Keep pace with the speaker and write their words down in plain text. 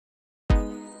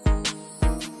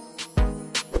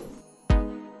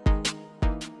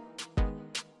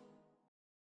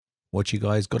What you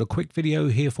guys, got a quick video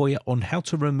here for you on how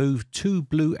to remove two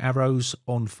blue arrows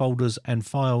on folders and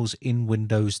files in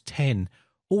Windows 10.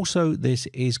 Also, this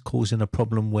is causing a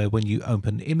problem where when you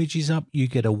open images up, you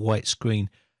get a white screen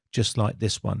just like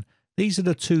this one. These are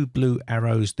the two blue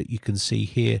arrows that you can see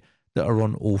here that are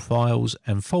on all files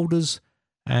and folders.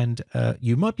 And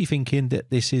you might be thinking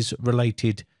that this is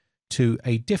related to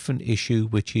a different issue,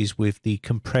 which is with the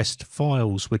compressed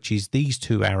files, which is these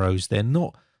two arrows. They're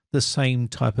not the same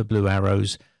type of blue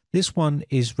arrows. This one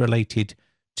is related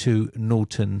to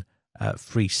Norton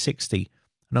 360,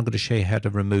 and I'm going to show you how to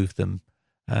remove them.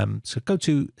 So go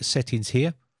to settings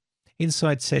here.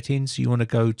 Inside settings, you want to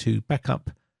go to backup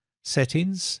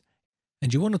settings,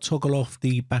 and you want to toggle off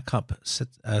the backup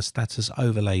status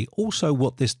overlay. Also,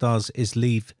 what this does is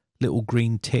leave little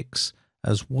green ticks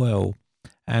as well.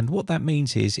 And what that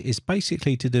means is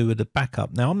basically to do with the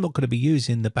backup. Now, I'm not going to be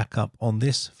using the backup on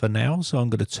this for now, so I'm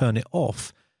going to turn it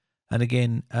off. And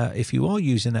again, if you are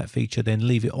using that feature, then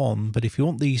leave it on. But if you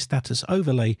want the status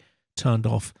overlay turned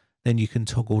off, then you can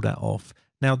toggle that off.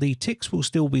 Now, the ticks will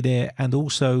still be there, and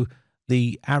also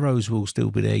the arrows will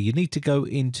still be there. You need to go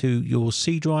into your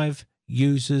C drive,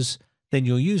 users, then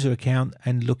your user account,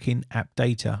 and look in app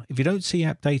data. If you don't see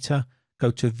app data,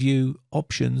 go to view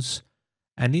options.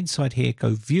 And inside here,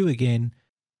 go view again,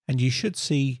 and you should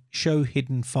see show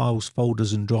hidden files,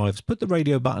 folders and drives. Put the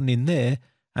radio button in there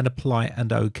and apply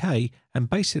and OK. And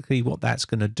basically what that's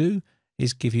going to do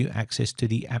is give you access to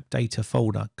the app data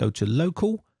folder. Go to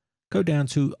local, go down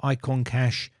to icon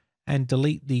cache and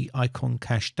delete the icon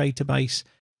cache database.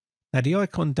 Now the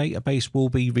icon database will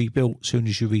be rebuilt as soon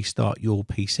as you restart your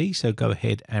PC. So go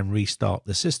ahead and restart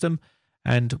the system.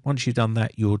 And once you've done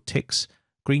that, your ticks,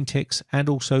 green ticks and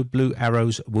also blue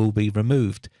arrows will be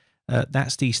removed.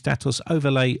 That's the status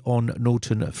overlay on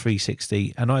Norton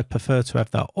 360, and I prefer to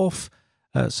have that off.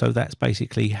 So that's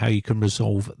basically how you can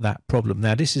resolve that problem.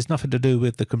 Now, this is nothing to do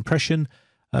with the compression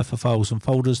for files and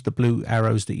folders, the blue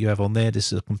arrows that you have on there.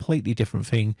 This is a completely different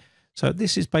thing. So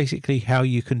this is basically how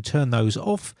you can turn those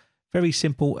off. Very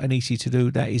simple and easy to do.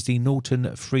 That is the Norton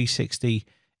 360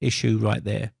 issue right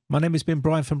there. My name has been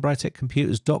Brian from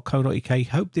briteccomputers.co.uk.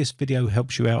 Hope this video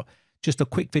helps you out. Just a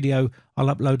quick video.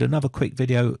 I'll upload another quick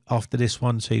video after this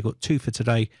one, so you've got two for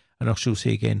today, and I shall see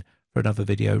you again for another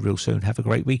video real soon. Have a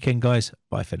great weekend, guys.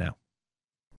 Bye for now.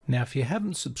 Now, if you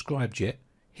haven't subscribed yet,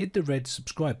 hit the red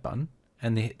subscribe button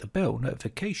and then hit the bell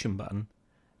notification button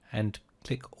and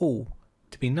click all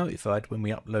to be notified when we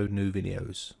upload new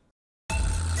videos.